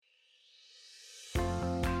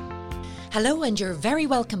Hello, and you're very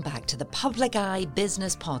welcome back to the Public Eye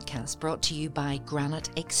Business Podcast, brought to you by Granite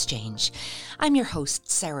Exchange. I'm your host,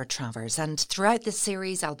 Sarah Travers, and throughout this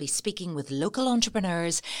series I'll be speaking with local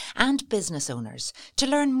entrepreneurs and business owners to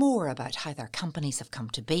learn more about how their companies have come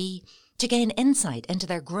to be, to gain insight into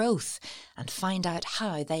their growth and find out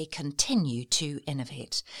how they continue to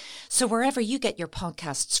innovate. So wherever you get your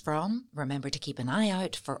podcasts from, remember to keep an eye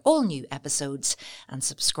out for all new episodes and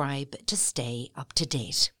subscribe to stay up to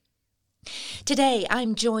date. Today,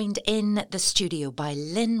 I'm joined in the studio by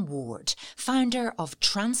Lyn Warde, founder of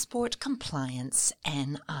Transport Compliance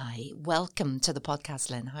NI. Welcome to the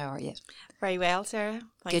podcast, Lyn. How are you? Very well, Sarah.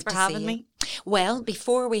 Thanks for having me. Well,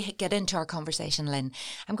 before we get into our conversation, Lyn,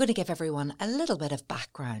 I'm going to give everyone a little bit of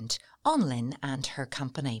background on Lyn and her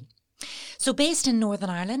company. So based in Northern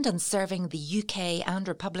Ireland and serving the UK and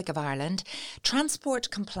Republic of Ireland, Transport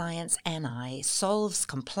Compliance NI solves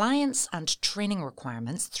compliance and training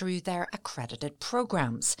requirements through their accredited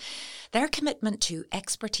programmes. Their commitment to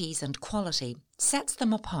expertise and quality sets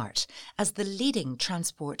them apart as the leading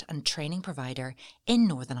transport and training provider in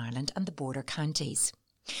Northern Ireland and the border counties.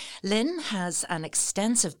 Lyn has an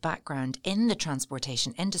extensive background in the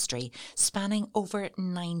transportation industry, spanning over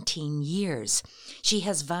 19 years. She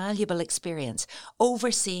has valuable experience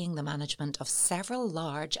overseeing the management of several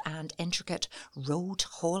large and intricate road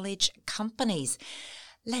haulage companies.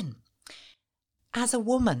 Lyn, as a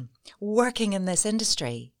woman working in this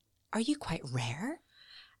industry, are you quite rare?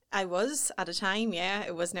 I was at a time, yeah.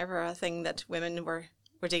 It was never a thing that women were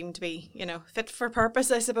deemed to be, fit for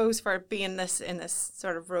purpose, I suppose, for being in this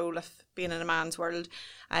sort of role of being in a man's world.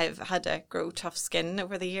 I've had to grow tough skin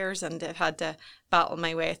over the years and I've had to battle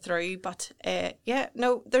my way through. But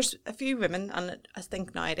there's a few women, and I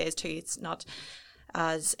think nowadays too, it's not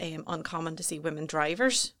as uncommon to see women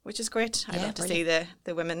drivers, which is great. I love to see the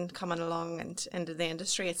women coming along and into the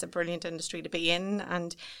industry. It's a brilliant industry to be in,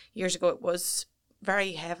 and years ago it was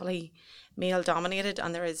very heavily male dominated,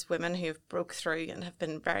 and there is women who have broke through and have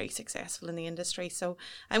been very successful in the industry. So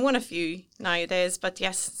I'm one of few nowadays, but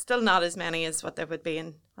yes, still not as many as what there would be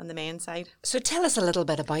on the main side. So tell us a little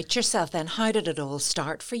bit about yourself then. How did it all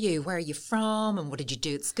start for you? Where are you from and what did you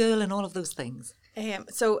do at school and all of those things?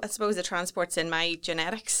 So I suppose the transport's in my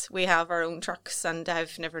genetics. We have our own trucks and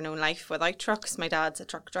I've never known life without trucks. My dad's a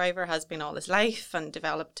truck driver, has been all his life, and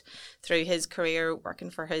developed through his career working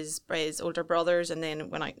for his older brothers, and then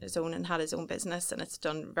went out on his own and had his own business, and it's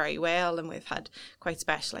done very well, and we've had quite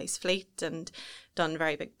specialised fleet and done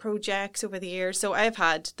very big projects over the years. So I've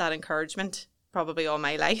had that encouragement probably all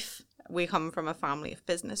my life. We come from a family of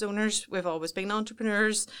business owners. We've always been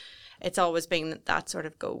entrepreneurs. It's always been that sort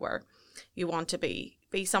of go where you want to be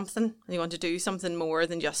something, and you want to do something more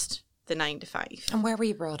than just the 9 to 5. And where were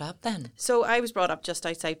you brought up then? So I was brought up just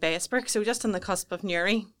outside Bessbrook, so just on the cusp of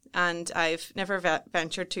Newry, and I've never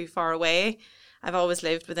ventured too far away. I've always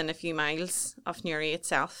lived within a few miles of Newry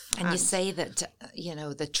itself. And you say that,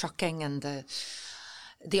 the trucking and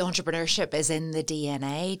the entrepreneurship is in the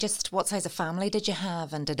DNA. Just what size of family did you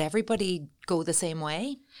have, and did everybody go the same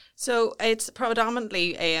way? So it's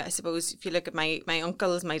predominantly, I suppose, if you look at my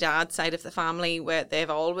uncles, my dad's side of the family, where they've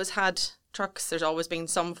always had trucks. There's always been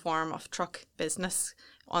some form of truck business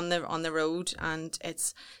on the road, and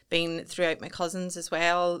it's been throughout my cousins as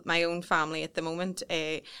well. My own family at the moment,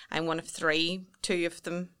 I'm one of three.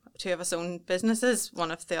 Two of us own businesses.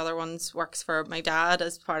 One of the other ones works for my dad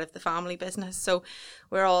as part of the family business. So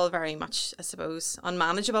we're all very much, I suppose,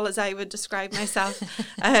 unmanageable, as I would describe myself.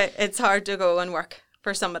 It's hard to go and work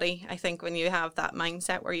for somebody, I think, when you have that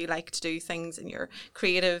mindset where you like to do things and you're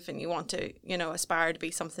creative and you want to, aspire to be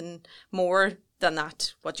something more than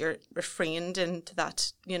that, what you're refrained into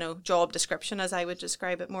that, job description, as I would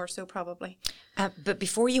describe it more so probably. But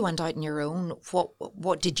before you went out on your own,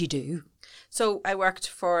 what did you do? So I worked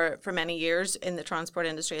for many years in the transport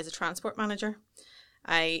industry as a transport manager.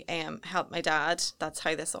 I helped my dad. That's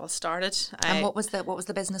how this all started. And what was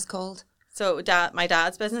the business called? So my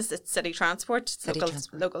dad's business, it's City Transport.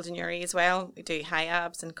 Local to Newry as well. We do high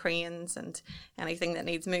abs and cranes and anything that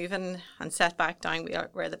needs moving, and set back down.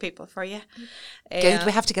 We're the people for you. Good.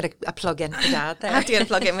 We have to get a plug in for Dad there. I have to get a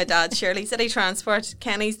plug in with Dad, surely. City Transport.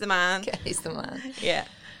 Kenny's the man. Kenny's the man. Yeah.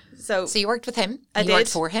 So you worked with him? I did. You worked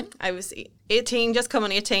for him? I was 18, just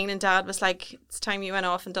coming 18, and Dad was like, it's time you went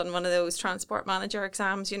off and done one of those transport manager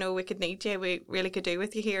exams. We could need you. We really could do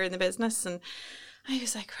with you here in the business. And I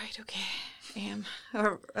was like, right, okay. And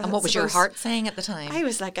what was your heart saying at the time? I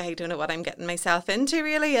was like, I don't know what I'm getting myself into,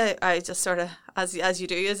 really. I just sort of, as you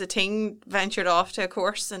do as a teen, ventured off to a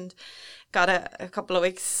course and got a couple of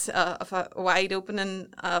weeks of a wide opening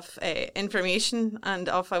of information, and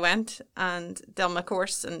off I went and done my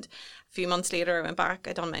course and A few months later, I went back.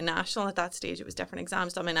 I'd done my national. At that stage, it was different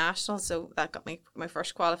exams. Done my national, so that got me my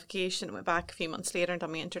first qualification. Went back a few months later and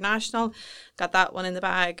done my international. Got that one in the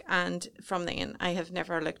bag, and from then, I have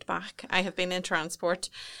never looked back. I have been in transport,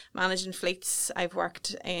 managing fleets. I've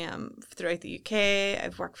worked throughout the UK.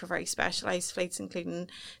 I've worked for very specialised fleets, including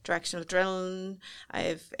directional drilling.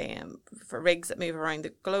 I've for rigs that move around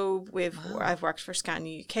the globe. I've worked for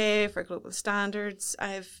Scania UK for Global Standards.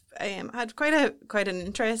 I've had quite an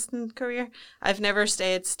interesting career. I've never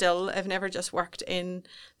stayed still. I've never just worked in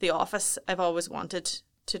the office. I've always wanted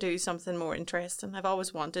to do something more interesting. I've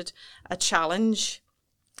always wanted a challenge.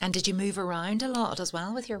 And did you move around a lot as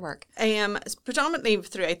well with your work? Predominantly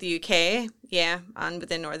throughout the UK, yeah, and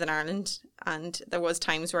within Northern Ireland. And there was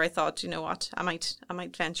times where I thought, you know what, I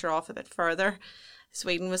might venture off a bit further.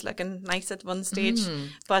 Sweden was looking nice at one stage,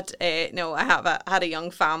 but no, I had a young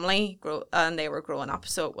family, and they were growing up,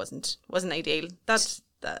 so it wasn't ideal.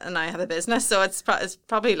 And I have a business, so it's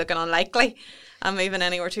probably looking unlikely I'm moving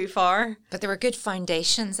anywhere too far. But there were good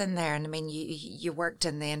foundations in there, and I mean, you worked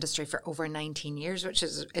in the industry for over 19 years, which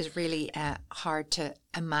is really hard to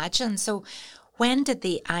imagine. So, when did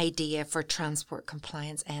the idea for Transport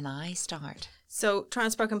Compliance NI start? So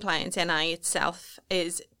Transport Compliance NI itself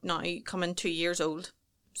is now coming 2 years old.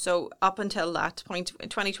 So up until that point,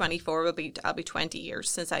 2024 I'll be 20 years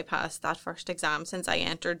since I passed that first exam, since I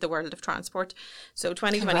entered the world of transport. So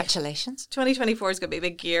Congratulations. 2024 is going to be a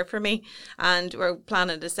big year for me, and we're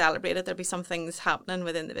planning to celebrate it. There'll be some things happening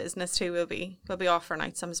within the business too. We'll be offering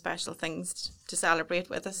out some special things to celebrate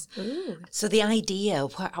with us. Ooh. So the idea,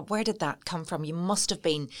 where did that come from? You must have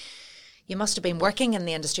been working in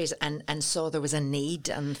the industries and saw there was a need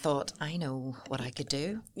and thought, I know what I could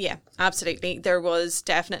do. Yeah, absolutely. There was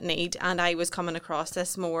definite need, and I was coming across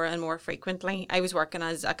this more and more frequently. I was working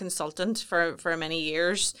as a consultant for many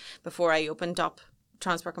years before I opened up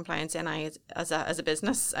Transport Compliance NI as a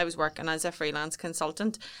business. I was working as a freelance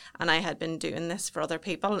consultant, and I had been doing this for other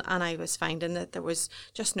people, and I was finding that there was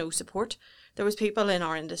just no support. There was people in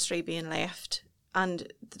our industry being left,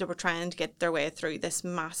 and they were trying to get their way through this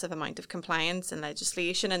massive amount of compliance and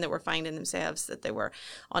legislation, and they were finding themselves that they were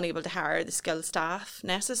unable to hire the skilled staff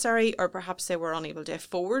necessary, or perhaps they were unable to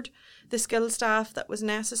afford the skilled staff that was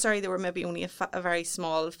necessary. They were maybe only a very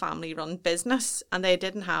small family-run business, and they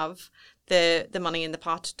didn't have the money in the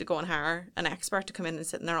pot to go and hire an expert to come in and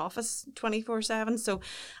sit in their office 24/7. So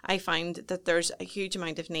I find that there's a huge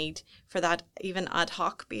amount of need for that even ad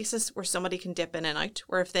hoc basis where somebody can dip in and out,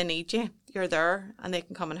 where if they need you, you're there and they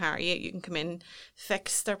can come and hire you. You can come in,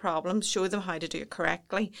 fix their problems, show them how to do it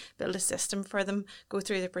correctly, build a system for them, go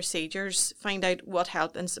through the procedures, find out what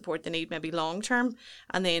help and support they need maybe long term,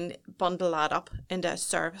 and then bundle that up into a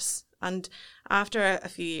service. And after a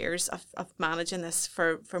few years of managing this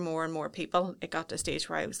for more and more people, it got to a stage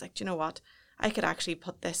where I was like, do you know what? I could actually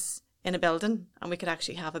put this in a building and we could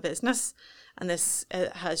actually have a business. And this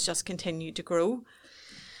has just continued to grow.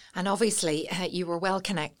 And obviously you were well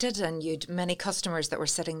connected and you'd many customers that were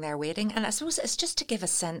sitting there waiting. And I suppose it's just to give a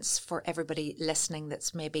sense for everybody listening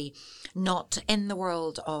that's maybe not in the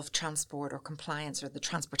world of transport or compliance or the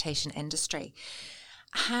transportation industry.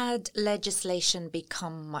 Had legislation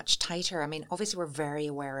become much tighter? I mean, obviously we're very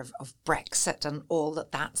aware of Brexit and all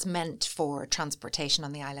that's meant for transportation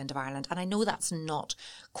on the island of Ireland. And I know that's not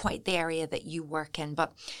quite the area that you work in,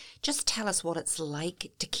 but just tell us what it's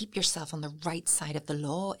like to keep yourself on the right side of the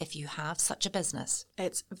law if you have such a business.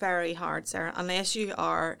 It's very hard, Sarah, unless you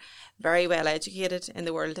are very well educated in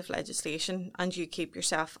the world of legislation and you keep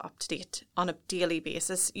yourself up to date on a daily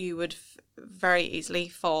basis. You would very easily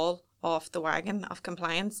fall off the wagon of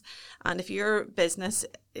compliance. And if your business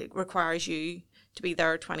requires you to be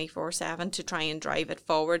there 24/7 to try and drive it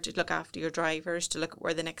forward, to look after your drivers, to look at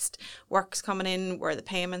where the next work's coming in, where the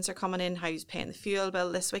payments are coming in, how you're paying the fuel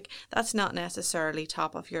bill this week, that's not necessarily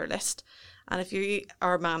top of your list. And if you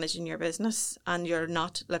are managing your business and you're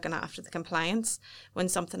not looking after the compliance, when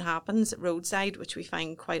something happens roadside, which we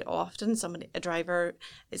find quite often, a driver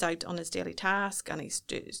is out on his daily task and he's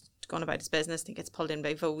going about his business and he gets pulled in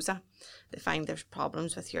by VOSA. They find there's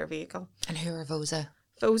problems with your vehicle. And who are VOSA?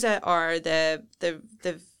 VOSA are the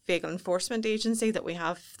vehicle enforcement agency that we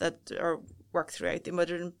have that work throughout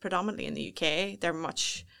the predominantly in the UK. They're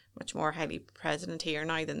much more highly present here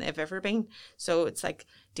now than they've ever been. So it's like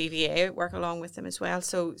DVA work along with them as well.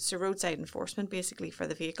 So roadside enforcement basically for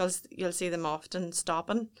the vehicles. You'll see them often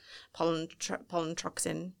stopping, pulling trucks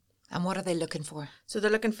in. And what are they looking for? So they're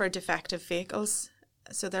looking for defective vehicles.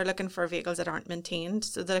 So they're looking for vehicles that aren't maintained.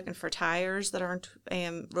 So they're looking for tyres that aren't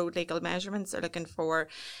road legal measurements. They're looking for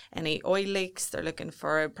any oil leaks. They're looking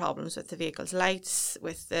for problems with the vehicle's lights,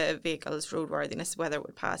 with the vehicle's roadworthiness, whether it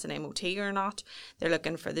would pass an MOT or not. They're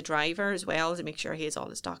looking for the driver as well to make sure he has all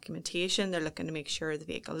his documentation. They're looking to make sure the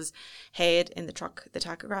vehicle's head in the truck, the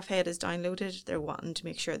tachograph head, is downloaded. They're wanting to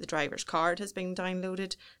make sure the driver's card has been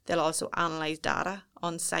downloaded. They'll also analyse data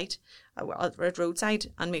on site at roadside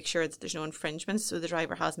and make sure that there's no infringements, so the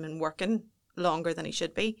driver hasn't been working longer than he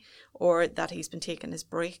should be, or that he's been taking his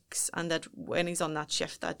breaks, and that when he's on that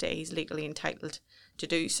shift that day he's legally entitled to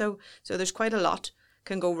do so. So there's quite a lot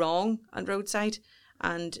can go wrong on roadside,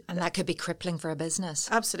 and that could be crippling for a business.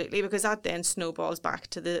 Absolutely, because that then snowballs back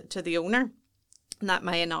to the owner, and that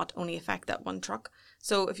may not only affect that one truck.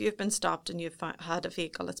 So if you've been stopped and you've had a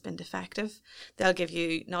vehicle that's been defective, they'll give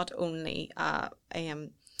you not only a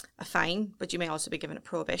fine, but you may also be given a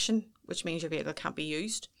prohibition, which means your vehicle can't be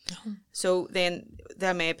used. Oh. So then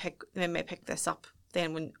they may pick this up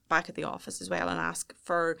then when back at the office as well, and ask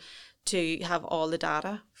to have all the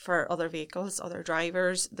data for other vehicles, other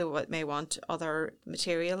drivers. They may want other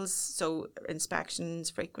materials, so inspections,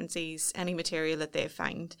 frequencies, any material that they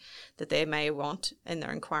find that they may want in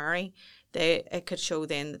their inquiry. It could show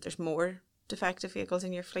then that there's more defective vehicles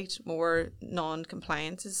in your fleet, more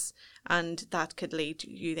non-compliances, and that could lead to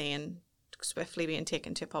you then swiftly being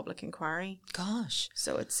taken to a public inquiry. Gosh.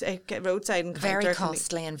 So it's a roadside encounter. Very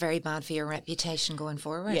costly and very bad for your reputation going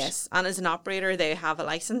forward. Yes, and as an operator they have a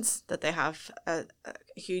licence that they have a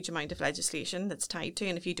huge amount of legislation that's tied to,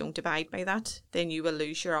 and if you don't abide by that then you will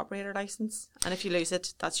lose your operator licence, and if you lose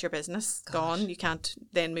it, that's your business. Gosh. Gone. You can't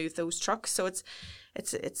then move those trucks. So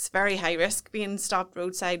it's very high risk being stopped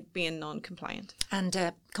roadside, being non-compliant.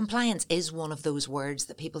 And compliance is one of those words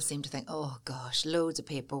that people seem to think, oh gosh, loads of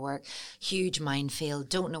paperwork, huge minefield,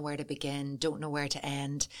 don't know where to begin, don't know where to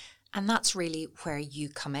end. And that's really where you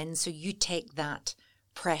come in. So you take that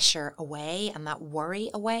pressure away and that worry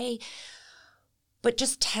away. But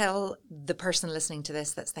just tell the person listening to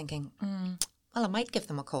this that's thinking, well, I might give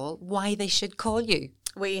them a call, why they should call you.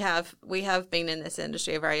 We have been in this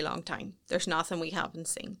industry a very long time. There's nothing we haven't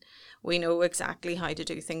seen. We know exactly how to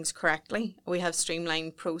do things correctly. We have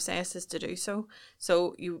streamlined processes to do so.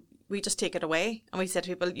 So we just take it away and we say to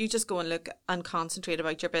people, you just go and look and concentrate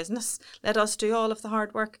about your business. Let us do all of the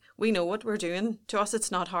hard work. We know what we're doing. To us,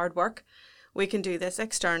 it's not hard work. We can do this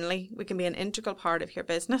externally. We can be an integral part of your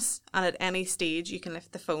business. And at any stage, you can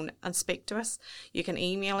lift the phone and speak to us. You can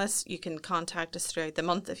email us. You can contact us throughout the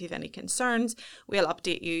month if you have any concerns. We'll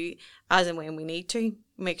update you as and when we need to.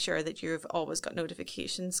 Make sure that you've always got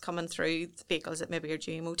notifications coming through. The vehicles that maybe are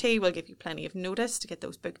due MOT, we'll give you plenty of notice to get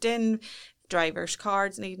those booked in. Driver's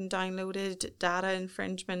cards needing downloaded, data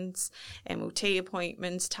infringements, MOT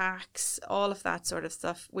appointments, tax, all of that sort of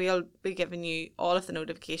stuff. We'll be giving you all of the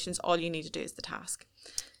notifications. All you need to do is the task.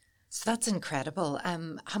 So that's incredible.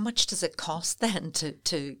 How much does it cost then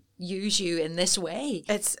to use you in this way?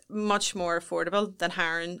 It's much more affordable than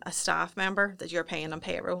hiring a staff member that you're paying on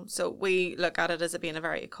payroll. So we look at it as being a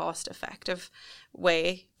very cost effective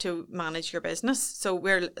way to manage your business. So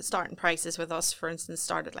we're starting prices with us, for instance,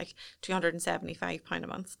 start at like £275 a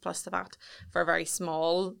month plus the VAT for a very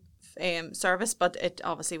small service, but it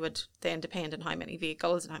obviously would then depend on how many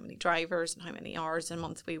vehicles and how many drivers and how many hours a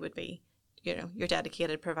month we would be your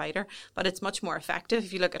dedicated provider. But it's much more effective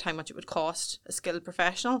if you look at how much it would cost a skilled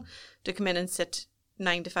professional to come in and sit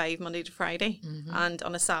 9 to 5 Monday to Friday and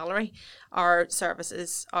on a salary. Our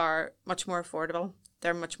services are much more affordable.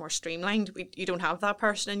 They're much more streamlined. You don't have that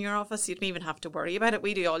person in your office. You don't even have to worry about it.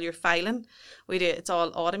 We do all your filing. It's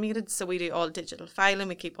all automated. So we do all digital filing.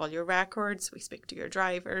 We keep all your records. We speak to your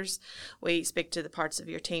drivers. We speak to the parts of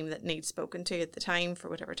your team that need spoken to at the time for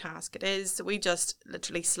whatever task it is. So we just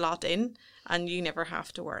literally slot in and you never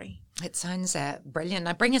have to worry. It sounds brilliant.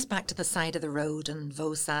 Now bring us back to the side of the road and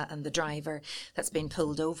VOSA and the driver that's been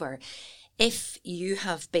pulled over. If you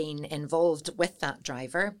have been involved with that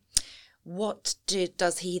driver, what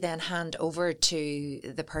does he then hand over to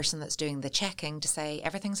the person that's doing the checking to say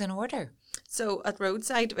everything's in order? So at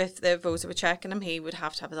roadside, if the VOSA were checking him, he would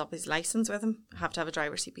have to have his licence with him, have to have a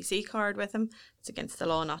driver CPC card with him. It's against the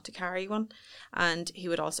law not to carry one. And he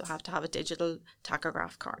would also have to have a digital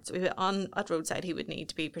tachograph card. So at roadside, he would need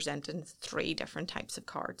to be presenting 3 different types of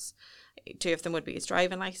cards. 2 of them would be his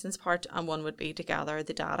driving licence part, and 1 would be to gather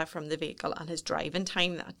the data from the vehicle and his driving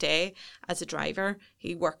time that day. As a driver,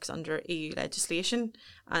 he works under EU legislation,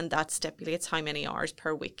 and that stipulates how many hours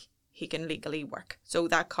per week he can legally work. So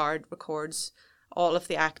that card records all of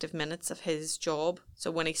the active minutes of his job.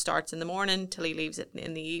 So when he starts in the morning till he leaves it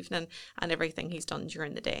in the evening, and everything he's done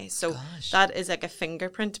during the day. So that is like a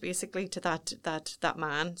fingerprint basically to that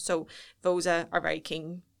man. So VOSA are very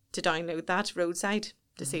keen to download that roadside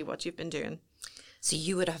to see what you've been doing. So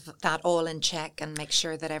you would have that all in check and make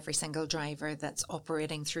sure that every single driver that's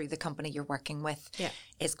operating through the company you're working with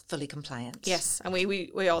is fully compliant. Yes, and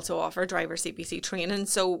we also offer driver CPC training.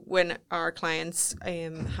 So when our clients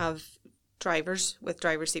have drivers with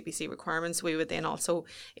driver CPC requirements, we would then also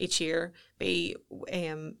each year be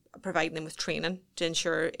providing them with training to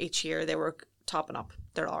ensure each year they were topping up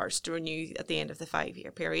their hours to renew at the end of the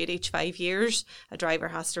 5-year period. Each 5 years, a driver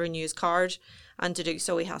has to renew his card, and to do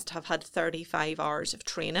so, he has to have had 35 hours of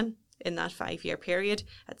training in that 5-year period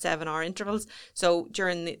at 7-hour intervals. So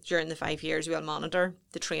during the 5 years, we'll monitor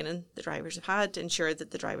the training the drivers have had to ensure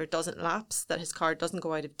that the driver doesn't lapse, that his card doesn't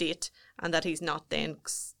go out of date, and that he's not then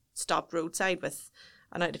stopped roadside with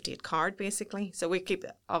an out-of-date card, basically. So we keep,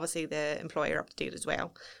 obviously, the employer up to date as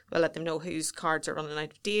well. We'll let them know whose cards are running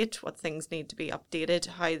out of date, what things need to be updated,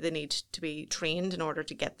 how they need to be trained in order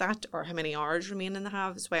to get that, or how many hours remaining they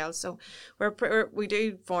have as well. So we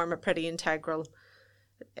do form a pretty integral,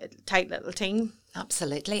 tight little team.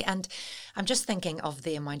 Absolutely. And I'm just thinking of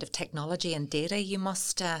the amount of technology and data you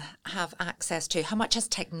must have access to. How much has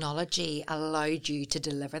technology allowed you to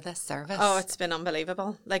deliver this service? Oh, it's been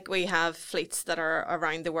unbelievable. Like, we have fleets that are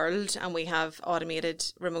around the world, and we have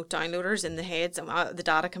automated remote downloaders in the heads, and the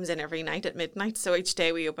data comes in every night at midnight. So each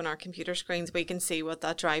day we open our computer screens, we can see what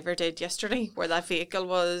that driver did yesterday, where that vehicle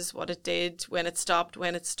was, what it did, when it stopped,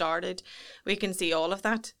 when it started. We can see all of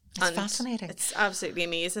that. It's fascinating. It's absolutely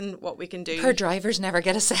amazing what we can do. Her drivers never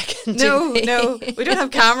get a second. No, we don't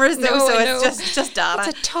have cameras though, it's just data.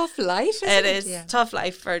 It's a tough life, it is. Yeah. Tough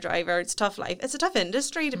life for a driver. It's tough life. It's a tough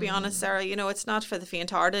industry, to be honest, Sarah. You know, it's not for the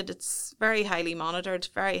faint-hearted. It's very highly monitored,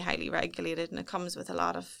 very highly regulated, and it comes with a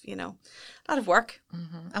lot of work.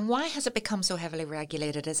 Mm-hmm. And why has it become so heavily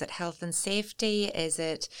regulated? Is it health and safety? Is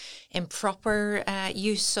it improper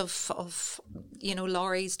use of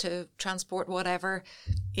lorries to transport whatever?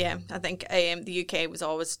 Yeah, I think the UK was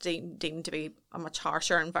always deemed to be a much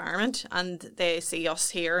harsher environment, and they see us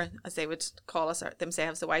here, as they would call us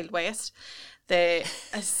themselves, the Wild West. They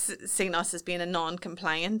seen us as being a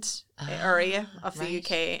non-compliant area of the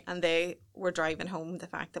UK, and they were driving home the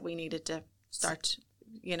fact that we needed to start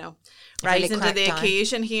rising to the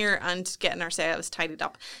occasion here and getting ourselves tidied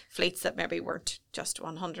up. Fleets that maybe weren't just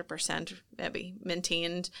 100% maybe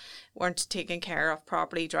maintained, weren't taken care of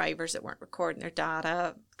properly, drivers that weren't recording their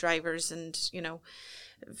data, drivers and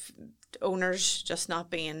owners just not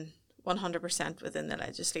being 100% within the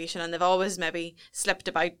legislation, and they've always maybe slipped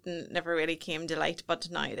about and never really came to light, but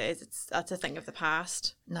nowadays that's a thing of the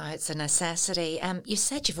past. No, it's a necessity. You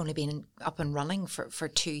said you've only been up and running for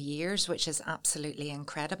 2 years, which is absolutely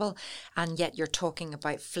incredible, and yet you're talking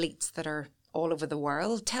about fleets that are all over the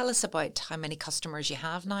world. Tell us about how many customers you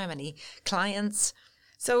have now, how many clients.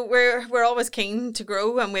 So we're always keen to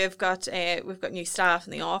grow, and we've got new staff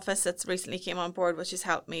in the office that's recently came on board, which has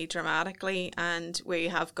helped me dramatically. And we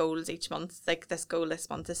have goals each month. Like, this goal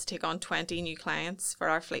this month is to take on 20 new clients for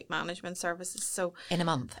our fleet management services. So in a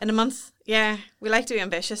month. Yeah, we like to be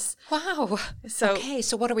ambitious. Wow. So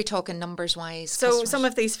what are we talking numbers wise? So customers? Some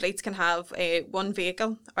of these fleets can have one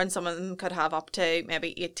vehicle, and some of them could have up to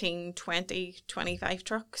maybe 18, 20, 25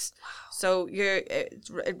 trucks. Wow. So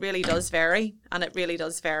it really does vary, and it really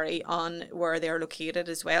does vary on where they're located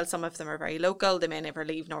as well. Some of them are very local. They may never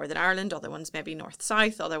leave Northern Ireland. Other ones may be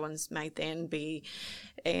north-south. Other ones might then be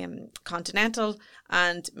continental,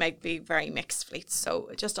 and might be very mixed fleets. So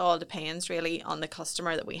it just all depends really on the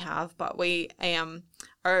customer that we have. But we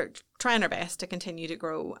are trying our best to continue to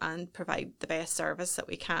grow and provide the best service that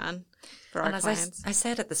we can for our clients. As I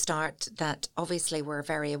said at the start, that obviously we're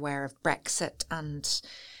very aware of Brexit and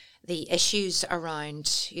the issues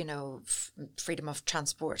around, freedom of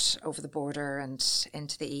transport over the border and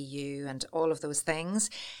into the EU and all of those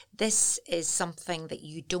things. This is something that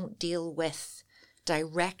you don't deal with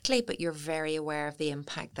directly, but you're very aware of the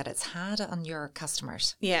impact that it's had on your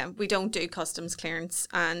customers. Yeah, we don't do customs clearance,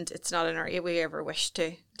 and it's not an area we ever wish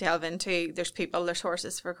to delve into. There's people, there's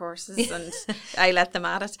horses for courses, and I let them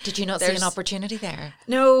at it. Did you not see an opportunity there?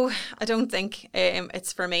 No, I don't think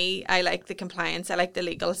it's for me. I like the compliance. I like the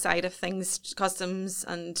legal side of things. Customs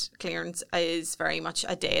and clearance is very much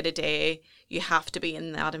a day-to-day. You have to be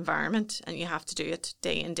in that environment, and you have to do it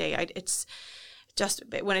day in, day out. just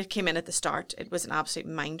when it came in at the start, it was an absolute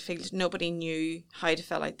minefield. Nobody knew how to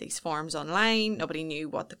fill out these forms online. Nobody knew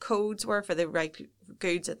what the codes were for the right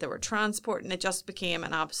goods that they were transporting. It just became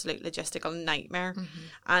an absolute logistical nightmare.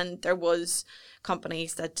 And there was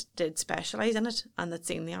companies that did specialise in it and that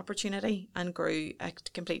seen the opportunity and grew a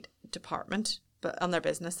complete department but on their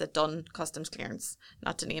business that done customs clearance.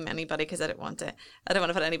 Not to name anybody because I don't want to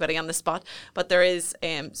put anybody on the spot. But there is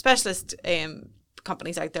specialist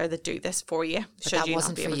companies out there that do this for you. But that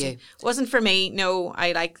wasn't for you. Wasn't for me. No,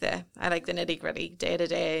 I like the nitty gritty, day to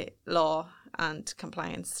day law and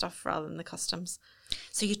compliance stuff rather than the customs.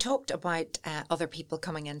 So you talked about other people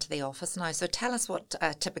coming into the office now. So tell us what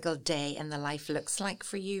a typical day in the life looks like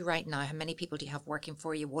for you right now. How many people do you have working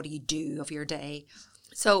for you? What do you do of your day?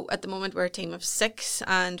 So at the moment we're a team of 6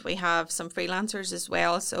 and we have some freelancers as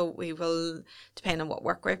well. So we will, depending on what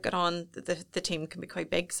work we've got on, the team can be quite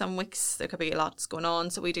big some weeks. There could be lots going on.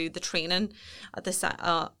 So we do the training at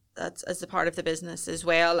that's as a part of the business as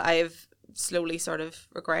well. I've slowly sort of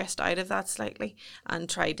regressed out of that slightly and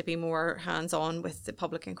tried to be more hands-on with the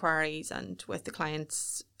public inquiries and with the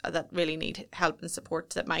clients that really need help and support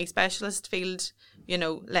that my specialist field,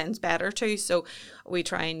 lends better to. So we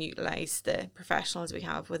try and utilise the professionals we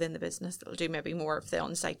have within the business that will do maybe more of the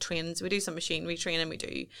on-site trainings. We do some machinery training, we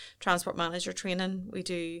do transport manager training, which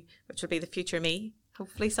will be the future me.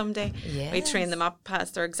 Hopefully someday. Yes. We train them up, pass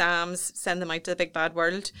their exams, send them out to the big bad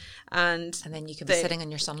world, and then you can be sitting in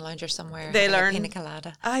your sun lounger somewhere. They learn. Pina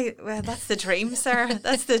colada. Well, that's the dream, Sarah.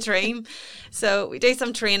 That's the dream. So we do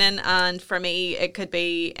some training, and for me, it could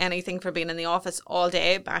be anything from being in the office all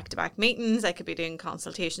day, back-to-back meetings. I could be doing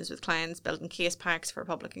consultations with clients, building case packs for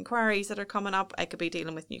public inquiries that are coming up. I could be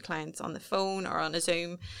dealing with new clients on the phone or on a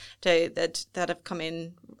Zoom that have come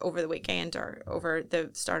in over the weekend or over the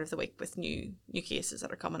start of the week with new cases that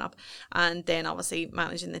are coming up, and then obviously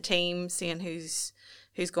managing the team, seeing who's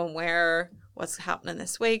going where, what's happening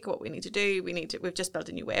this week, what we need to do. We've just built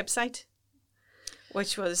a new website,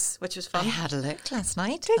 which was fun. I had a look last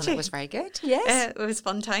night. Did you? It was very good. Yes, it was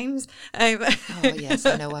fun times. Oh yes,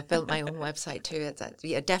 I know. I've built my own website too.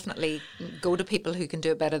 Definitely go to people who can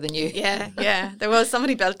do it better than you. Yeah. There was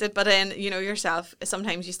somebody built it, but then yourself.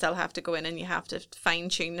 Sometimes you still have to go in and you have to fine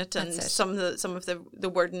tune it, and some of the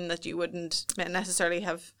wording that you wouldn't necessarily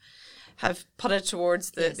have put it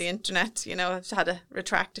towards the internet. I've had to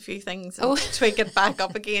retract a few things and tweak it back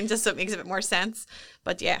up again just so it makes a bit more sense.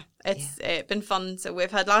 But it's been fun. So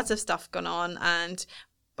we've had lots of stuff going on, and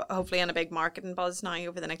hopefully on a big marketing buzz now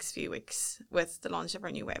over the next few weeks with the launch of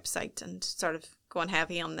our new website and sort of going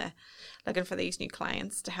heavy on looking for these new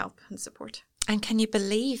clients to help and support. And can you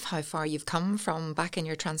believe how far you've come from back in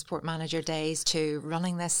your transport manager days to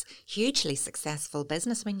running this hugely successful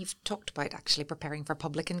business? I mean, you've talked about actually preparing for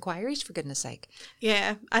public inquiries, for goodness sake.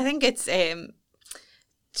 Yeah, I think it's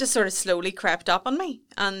just sort of slowly crept up on me.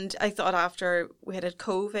 And I thought after we had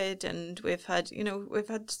COVID and we've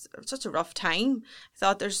had such a rough time, I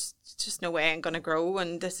thought there's just no way I'm going to grow,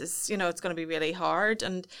 and this is, it's going to be really hard.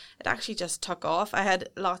 And it actually just took off. I had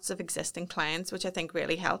lots of existing clients, which I think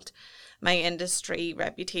really helped. My industry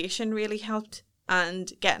reputation really helped,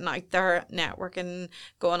 and getting out there, networking,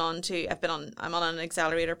 I'm on an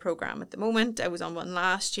accelerator program at the moment. I was on one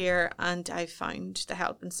last year, and I found the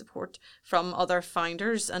help and support from other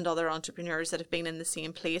founders and other entrepreneurs that have been in the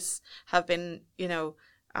same place have been,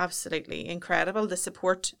 absolutely incredible. The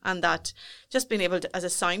support and that just being able to, as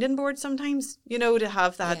a sounding board sometimes, to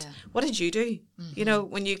have that, what did you do?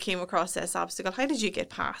 Mm-hmm. When you came across this obstacle, how did you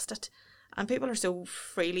get past it? And people are so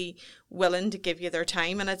freely willing to give you their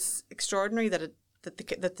time, and it's extraordinary that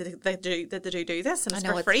they do this, and it's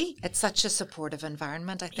for free. It's such a supportive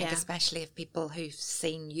environment, I think, especially if people who've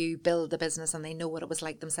seen you build the business and they know what it was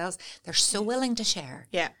like themselves, they're so willing to share.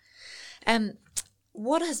 Yeah.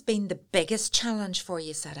 What has been the biggest challenge for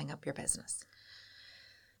you setting up your business?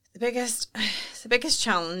 The biggest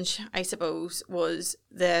challenge, I suppose, was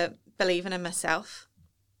the believing in myself.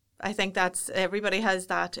 I think everybody has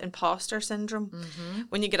that imposter syndrome. Mm-hmm.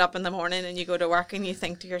 When you get up in the morning and you go to work and you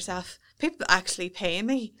think to yourself, people actually pay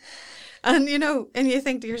me. And, and you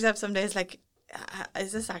think to yourself some days, like,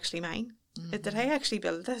 is this actually mine? Mm-hmm. Did I actually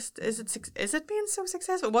build this? Is it being so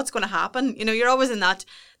successful? What's going to happen? You're always in that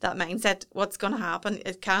mindset. What's going to happen?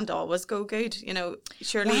 It can't always go good.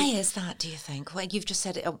 Surely. Why is that, do you think? Well, you've just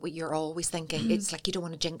said you're always thinking. It's like you don't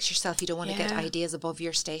want to jinx yourself. You don't want to get ideas above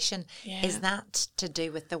your station. Yeah. Is that to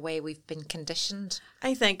do with the way we've been conditioned?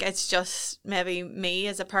 I think it's just maybe me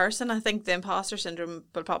as a person. I think the imposter syndrome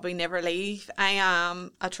will probably never leave. I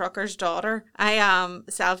am a trucker's daughter. I am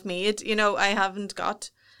self-made. I haven't got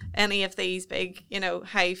any of these big,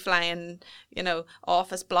 high flying,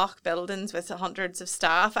 office block buildings with hundreds of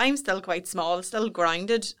staff. I'm still quite small, still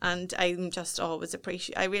grounded, and I'm just always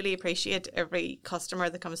I really appreciate every customer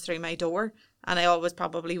that comes through my door, and I always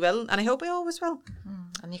probably will, and I hope I always will.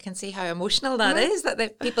 And you can see how emotional that is,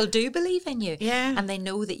 that people do believe in you, and they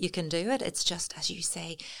know that you can do it. It's just, as you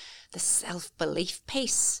say, the self-belief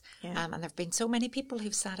piece. And there have been so many people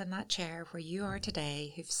who've sat in that chair where you are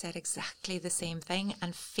today who've said exactly the same thing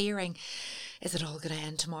and fearing, is it all going to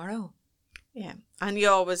end tomorrow? Yeah, and you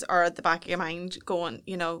always are at the back of your mind going,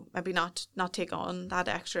 maybe not take on that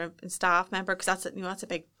extra staff member, because that's a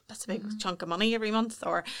big chunk of money every month,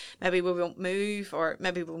 or maybe we won't move, or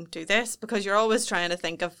maybe we won't do this, because you're always trying to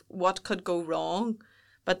think of what could go wrong.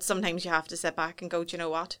 But sometimes you have to sit back and go, do you know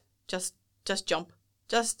what? Just jump.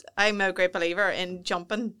 I'm a great believer in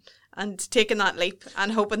jumping and taking that leap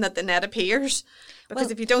and hoping that the net appears,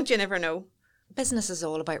 because if you don't, you never know. Business is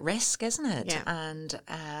all about risk, isn't it? Yeah. And,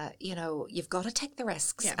 you've got to take the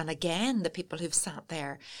risks. Yeah. And again, the people who've sat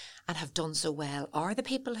there and have done so well are the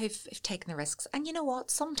people who've taken the risks. And you know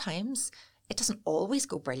what? Sometimes it doesn't always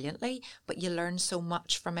go brilliantly, but you learn so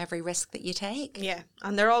much from every risk that you take. Yeah,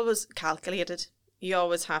 and they're always calculated. You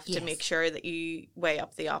always have to make sure that you weigh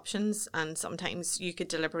up the options, and sometimes you could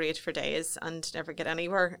deliberate for days and never get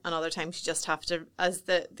anywhere, and other times you just have to, as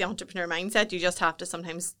the entrepreneur mindset, you just have to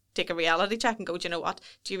sometimes take a reality check and go, do you know what?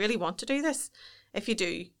 Do you really want to do this? If you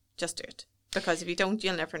do, just do it. Because if you don't,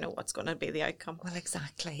 you'll never know what's going to be the outcome. Well,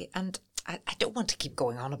 exactly. And I don't want to keep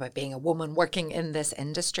going on about being a woman working in this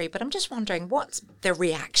industry, but I'm just wondering, what's the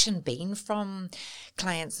reaction been from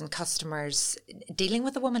clients and customers dealing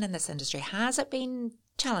with a woman in this industry? Has it been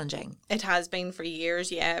challenging? It has been for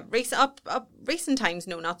years, yeah. Recent times,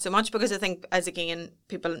 no, not so much, because I think, as again,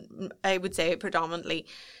 people, I would say predominantly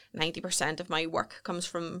 90% of my work comes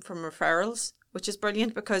from referrals, which is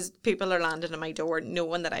brilliant, because people are landing at my door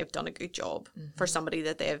knowing that I've done a good job for somebody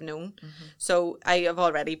that they have known. So I have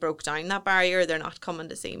already broke down that barrier. They're not coming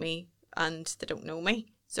to see me and they don't know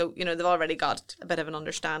me. So, they've already got a bit of an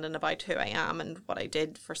understanding about who I am and what I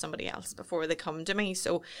did for somebody else before they come to me.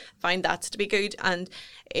 So I find that to be good. And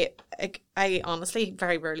I honestly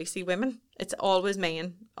very rarely see women. It's always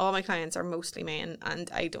men. All my clients are mostly men, and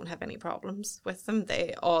I don't have any problems with them.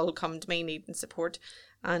 They all come to me needing support.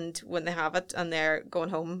 And when they have it and they're going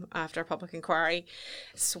home after a public inquiry,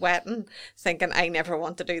 sweating, thinking, I never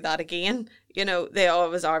want to do that again, they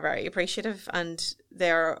always are very appreciative, and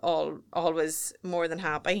they're always more than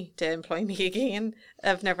happy to employ me again.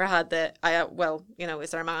 I've never had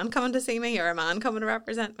is there a man coming to see me or a man coming to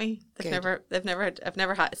represent me? It's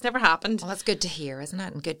never happened. Well, that's good to hear, isn't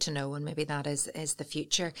it? And good to know, and maybe that is the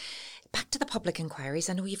future. Back to the public inquiries.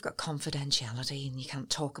 I know you've got confidentiality and you can't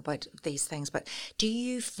talk about these things, but do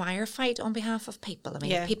you firefight on behalf of people? I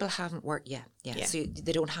mean, if people haven't worked yet, so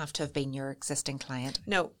they don't have to have been your existing client.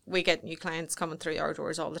 No, we get new clients coming through our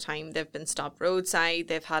doors all the time. They've been stopped roadside,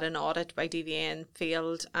 they've had an audit by DVN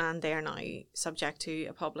failed, and they are now subject to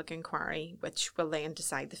a public inquiry, which will then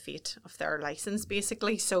decide the fate of their licence,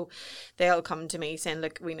 basically. So they'll come to me saying,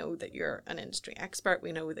 look, we know that you're an industry expert,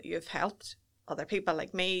 we know that you've helped other people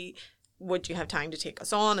like me. Would you have time to take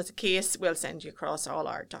us on as a case? We'll send you across all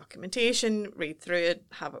our documentation, read through it,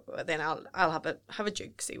 then I'll have a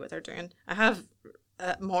juke, see what they're doing. I have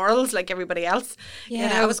morals like everybody else.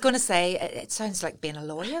 Yeah, I was going to say, it sounds like being a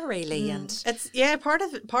lawyer, really. And it's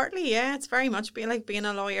partly, it's very much being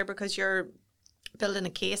a lawyer, because you're building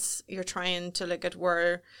a case, you're trying to look at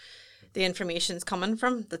where the information's coming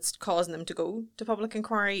from that's causing them to go to public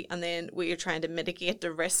inquiry, and then we're trying to mitigate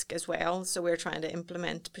the risk as well. So we're trying to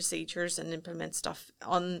implement procedures and implement stuff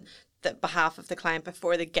on the behalf of the client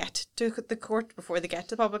before they get to the court, before they get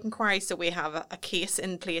to public inquiry. So we have a case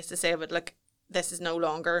in place to say, but look, this is no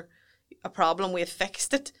longer a problem, we've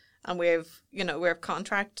fixed it, and we have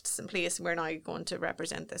contracts in place, and we're now going to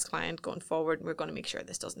represent this client going forward, and we're going to make sure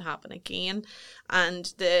this doesn't happen again. And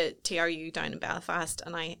the TRU down in Belfast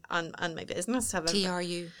and my business have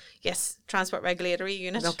TRU? Yes, Transport Regulatory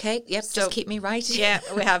Unit. Okay, yep, so, just keep me right. Yeah,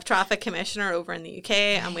 we have Traffic Commissioner over in the UK,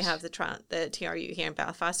 and we have the TRU here in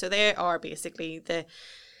Belfast. So they are basically the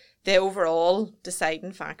overall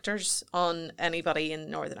deciding factors on anybody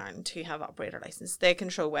in Northern Ireland who have operator licence. They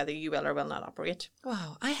control whether you will or will not operate.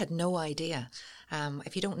 Wow, I had no idea.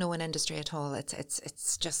 If you don't know an industry at all,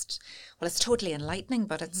 it's just, well, it's totally enlightening,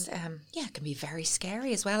 but it's it can be very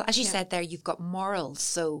scary as well. As you said there, you've got morals.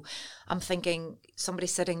 So I'm thinking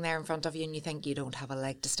somebody's sitting there in front of you and you think you don't have a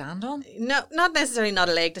leg to stand on. No, not necessarily not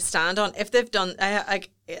a leg to stand on. If they've done,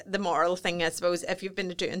 the moral thing, I suppose, if you've been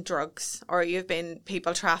doing drugs or you've been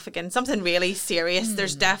people trafficking, something really serious,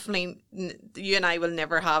 there's definitely, you and I will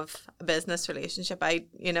never have a business relationship. I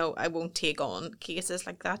won't take on cases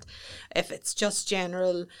like that. If it's just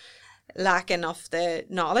general lacking of the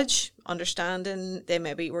knowledge, understanding, they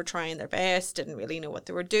maybe were trying their best, didn't really know what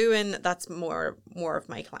they were doing, that's more of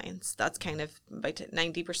my clients. That's kind of about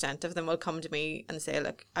 90% of them will come to me and say,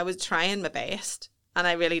 look, I was trying my best and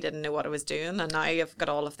I really didn't know what I was doing, and now I've got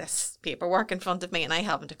all of this paperwork in front of me and I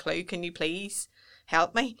haven't a clue. Can you please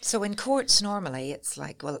help me? So in courts normally it's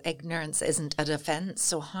like, well, ignorance isn't a defence.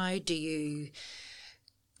 So how do you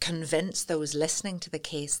convince those listening to the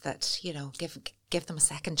case that, give them a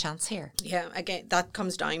second chance here? Yeah, again, that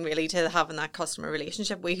comes down really to having that customer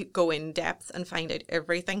relationship. We go in depth and find out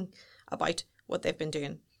everything about what they've been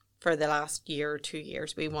doing for the last year or 2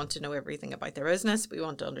 years. We want to know everything about their business. We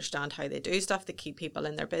want to understand how they do stuff, the key people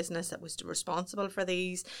in their business that was responsible for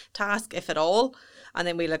these tasks, if at all. And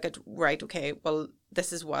then we look at, right, okay, well,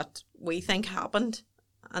 this is what we think happened.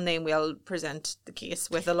 And then we'll present the case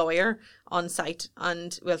with a lawyer on site,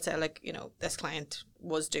 and we'll say, like, this client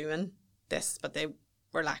was doing this, but they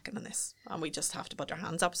were lacking in this. And we just have to put our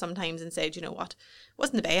hands up sometimes and say, do you know what? It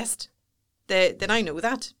wasn't the best. They now know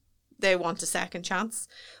that. They want a second chance.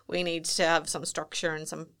 We need to have some structure and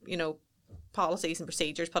some, policies and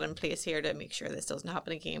procedures put in place here to make sure this doesn't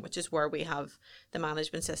happen again, which is where we have the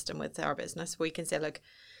management system with our business. We can say, look,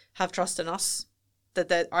 have trust in us.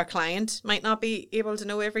 That our client might not be able to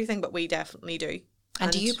know everything, but we definitely do. And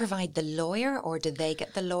do you provide the lawyer, or do they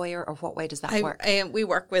get the lawyer, or what way does that work? We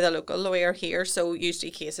work with a local lawyer here, so usually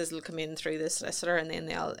cases will come in through the solicitor, and then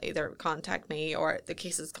they'll either contact me, or the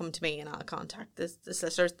cases come to me and I'll contact the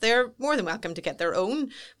solicitors. They're more than welcome to get their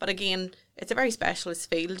own, but again, it's a very specialist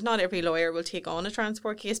field. Not every lawyer will take on a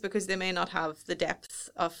transport case because they may not have the depth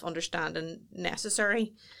of understanding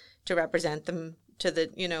necessary to represent them to the,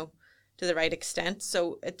 to the right extent.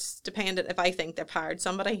 So it's dependent. If I think they've hired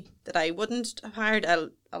somebody that I wouldn't have hired,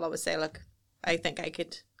 I'll always say, look, I think I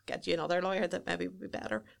could get you another lawyer that maybe would be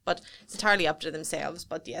better. But it's entirely up to themselves.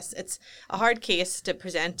 But yes, it's a hard case to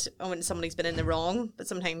present when somebody's been in the wrong, but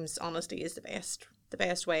sometimes honesty is the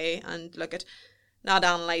best way, and look at not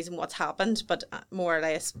analysing what's happened, but more or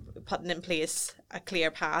less putting in place a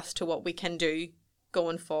clear path to what we can do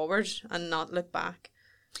going forward and not look back.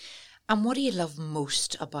 And what do you love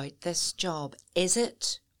most about this job? Is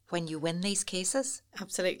it when you win these cases?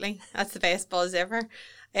 Absolutely. That's the best buzz ever.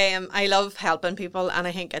 I love helping people, and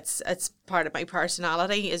I think it's part of my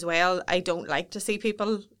personality as well. I don't like to see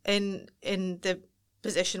people in the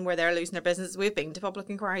position where they're losing their business. We've been to public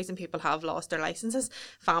inquiries and people have lost their licenses.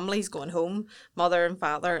 Families going home, mother and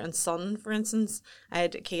father and son, for instance. I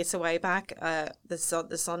had a case a while back. The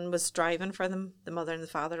son was driving for them. The mother and the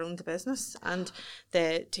father owned the business, and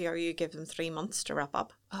the TRU gave them 3 months to wrap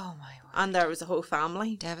up. Oh my word. And there was a whole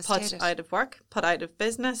family devastated, put out of work, put out of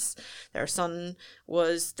business. Their son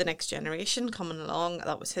was the next generation coming along.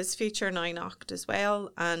 That was his future now knocked as well.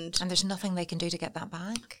 And there's nothing they can do to get that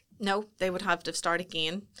back? No, they would have to start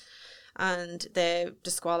again. And they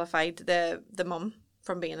disqualified the mum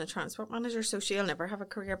from being a transport manager, so she'll never have a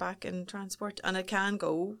career back in transport. And it can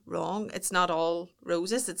go wrong. It's not all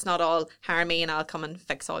roses. It's not all hire me and I'll come and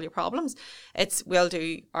fix all your problems. We'll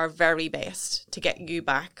do our very best to get you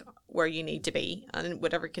back where you need to be, and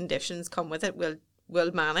whatever conditions come with it,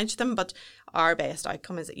 we'll manage them. But our best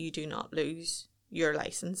outcome is that you do not lose your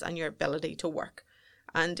license and your ability to work,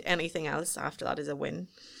 and anything else after that is a win.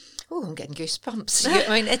 Oh, I'm getting goosebumps.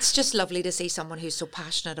 I mean, it's just lovely to see someone who's so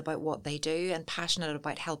passionate about what they do and passionate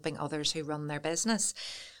about helping others who run their business.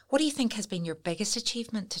 What do you think has been your biggest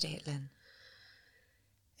achievement to date, Lyn?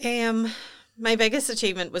 My biggest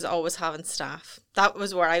achievement was always having staff. That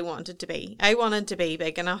was where I wanted to be. I wanted to be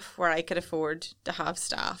big enough where I could afford to have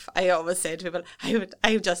staff. I always say to people,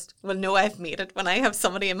 I just will know I've made it when I have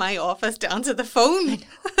somebody in my office to answer the phone.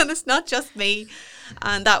 And it's not just me.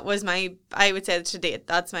 And that was I would say to date,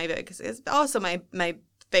 that's my biggest, it's also my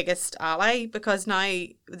biggest ally, because now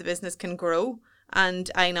the business can grow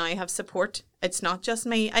and I now have support. It's not just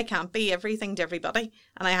me. I can't be everything to everybody,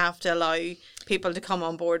 and I have to allow people to come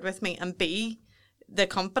on board with me and be the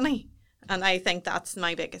company. And I think that's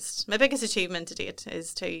my biggest achievement to date,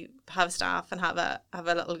 is to have staff and have a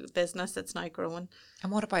little business that's now growing.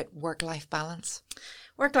 And what about work-life balance?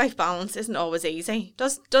 Work-life balance isn't always easy.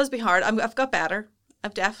 Does be hard. I've got better.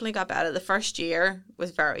 I've definitely got better. The first year was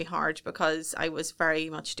very hard because I was very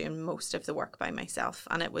much doing most of the work by myself,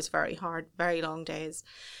 and it was very hard, very long days,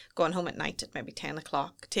 going home at night at maybe 10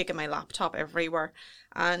 o'clock, taking my laptop everywhere.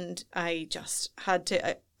 And I just had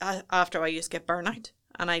to, after I used to get burnout,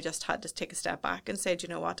 And I just had to take a step back and say, you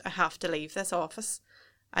know what, I have to leave this office.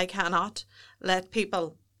 I cannot let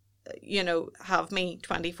people, have me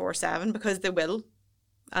 24/7, because they will.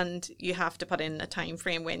 And you have to put in a time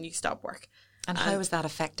frame when you stop work. And how is that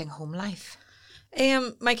affecting home life?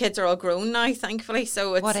 My kids are all grown now, thankfully.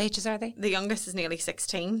 So what ages are they? The youngest is nearly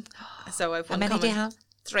 16. So I've How many do you have?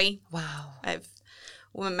 3. Wow.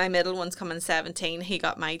 My middle one's coming 17. He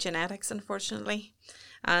got my genetics, unfortunately.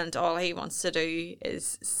 And all he wants to do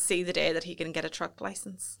is see the day that he can get a truck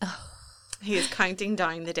license. Oh. He is counting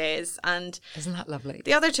down the days. And isn't that lovely?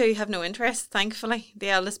 The other 2 have no interest, thankfully. The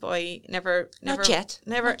eldest boy never. Not yet.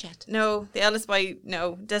 No, the eldest boy,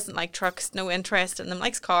 doesn't like trucks, no interest in them,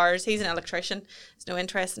 likes cars. He's an electrician. There's no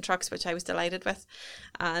interest in trucks, which I was delighted with.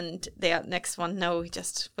 And the next one, no, he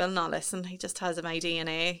just will not listen. He just has my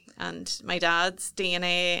DNA and my dad's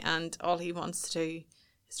DNA, and all he wants to do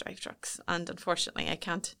is drive trucks. And unfortunately, I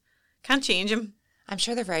can't change him. I'm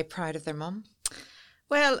sure they're very proud of their mum.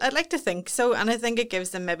 Well, I'd like to think so, and I think it gives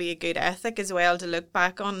them maybe a good ethic as well to look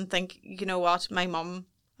back on and think, you know what, my mum,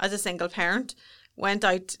 as a single parent, went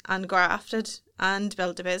out and grafted and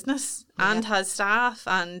built a business and has staff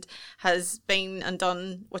and has been and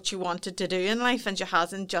done what she wanted to do in life, and she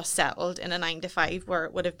hasn't just settled in a 9-to-5 where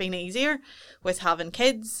it would have been easier with having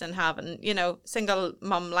kids and having, single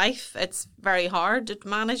mum life. It's very hard to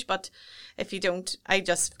manage, but if you don't, I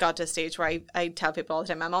just got to a stage where I tell people all the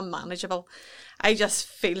time, I'm unmanageable. I just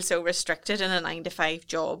feel so restricted in a 9-to-5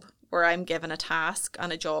 job where I'm given a task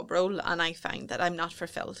and a job role, and I find that I'm not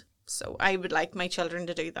fulfilled. So I would like my children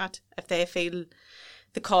to do that. If they feel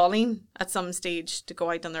the calling at some stage to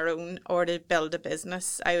go out on their own or to build a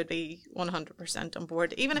business, I would be 100% on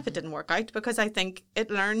board, even if it didn't work out, because I think it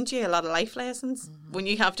learns you a lot of life lessons when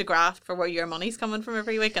you have to graft for where your money's coming from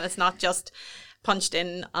every week, and it's not just punched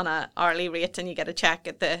in on an hourly rate and you get a check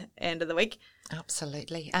at the end of the week.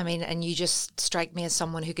 Absolutely. I mean, and you just strike me as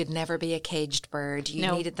someone who could never be a caged bird. You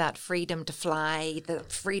needed that freedom to fly, the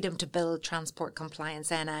freedom to build transport compliance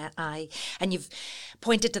NI. And you've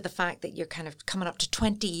pointed to the fact that you're kind of coming up to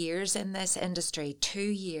 20 years in this industry, 2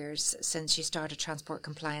 years since you started transport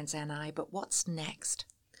compliance NI. But what's next?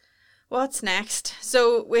 What's next?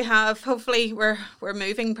 So we have, hopefully, we're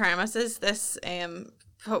moving premises this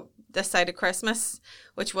side of Christmas,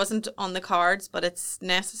 which wasn't on the cards, but it's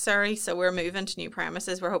necessary. So we're moving to new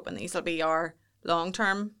premises. We're hoping these will be our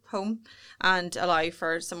long-term home and allow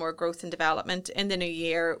for some more growth and development. In the new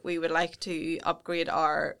year, we would like to upgrade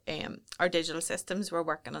our digital systems. We're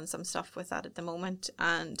working on some stuff with that at the moment,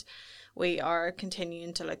 and we are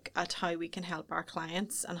continuing to look at how we can help our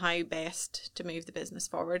clients and how best to move the business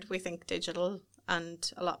forward. We think digital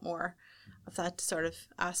and a lot more of that sort of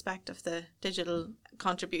aspect of the digital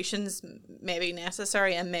contributions may be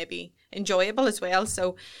necessary and maybe enjoyable as well.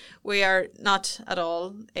 So we are not at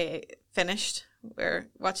all finished.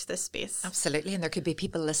 Watch this space. Absolutely. And there could be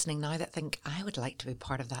people listening now that think, I would like to be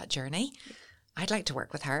part of that journey. I'd like to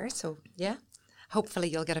work with her. So yeah. Hopefully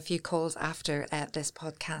you'll get a few calls after this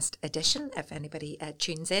podcast edition if anybody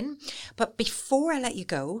tunes in. But before I let you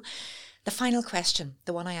go, the final question,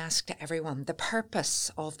 the one I ask to everyone, the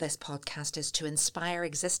purpose of this podcast is to inspire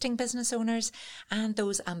existing business owners and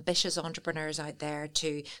those ambitious entrepreneurs out there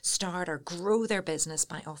to start or grow their business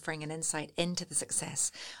by offering an insight into the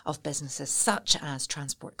success of businesses such as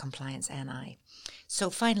Transport Compliance NI. So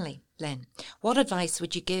finally, Lyn, what advice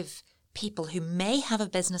would you give people who may have a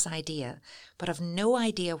business idea but have no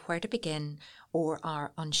idea where to begin or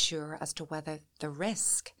are unsure as to whether the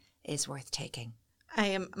risk is worth taking?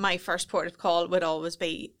 My first port of call would always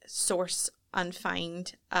be source and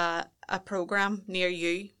find a program near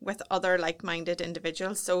you with other like-minded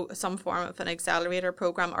individuals. So some form of an accelerator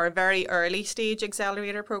program or a very early stage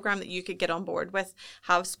accelerator program that you could get on board with.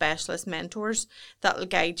 Have specialist mentors that will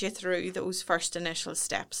guide you through those first initial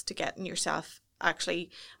steps to getting yourself actually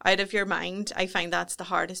out of your mind. I find that's the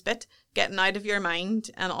hardest bit, getting out of your mind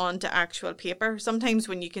and onto actual paper. Sometimes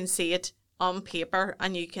when you can see it on paper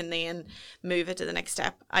and you can then move it to the next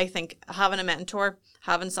step. I think having a mentor,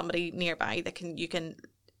 having somebody nearby that you can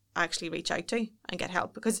actually reach out to and get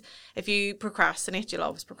help, because if you procrastinate, you'll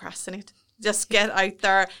always procrastinate. Just get out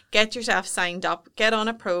there, get yourself signed up, get on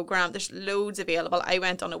a program. There's loads available. I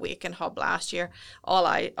went on a Awaken Hub last year, all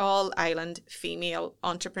island female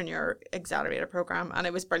entrepreneur accelerator program, and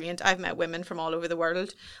it was brilliant. I've met women from all over the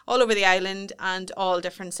world, all over the island, and all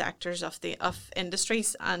different sectors of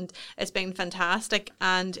industries, and it's been fantastic.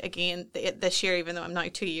 And again, this year, even though I'm now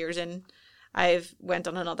 2 years in, I've went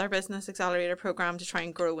on another business accelerator program to try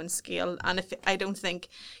and grow and scale. And I don't think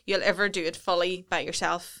you'll ever do it fully by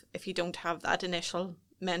yourself if you don't have that initial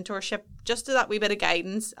mentorship, just that wee bit of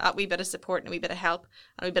guidance, that wee bit of support and a wee bit of help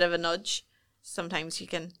and a wee bit of a nudge. Sometimes you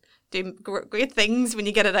can do great things when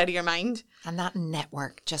you get it out of your mind. And that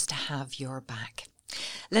network just to have your back.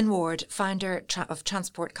 Lyn Warde, founder of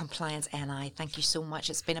Transport Compliance NI, thank you so much.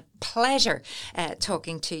 It's been a pleasure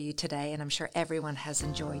talking to you today, and I'm sure everyone has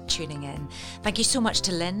enjoyed tuning in. Thank you so much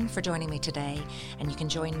to Lyn for joining me today, and you can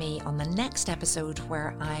join me on the next episode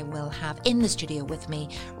where I will have in the studio with me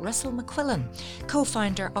Russell McQuillan,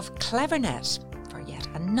 co-founder of CleverNet, for yet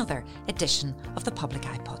another edition of the Public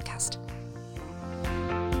Eye Podcast.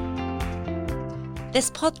 This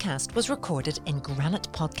podcast was recorded in Granite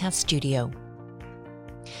Podcast Studio.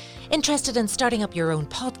 Interested in starting up your own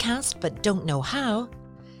podcast but don't know how?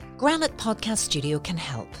 Granite Podcast Studio can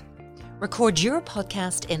help. Record your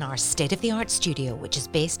podcast in our state-of-the-art studio, which is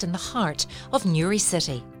based in the heart of Newry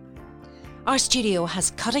City. Our studio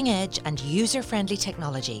has cutting-edge and user-friendly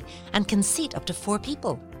technology and can seat up to 4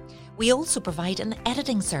 people. We also provide an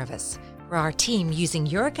editing service for our team, using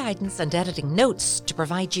your guidance and editing notes to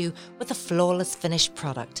provide you with a flawless finished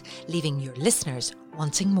product, leaving your listeners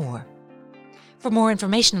wanting more. For more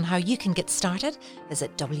information on how you can get started,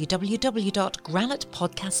 visit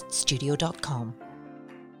www.granitepodcaststudio.com.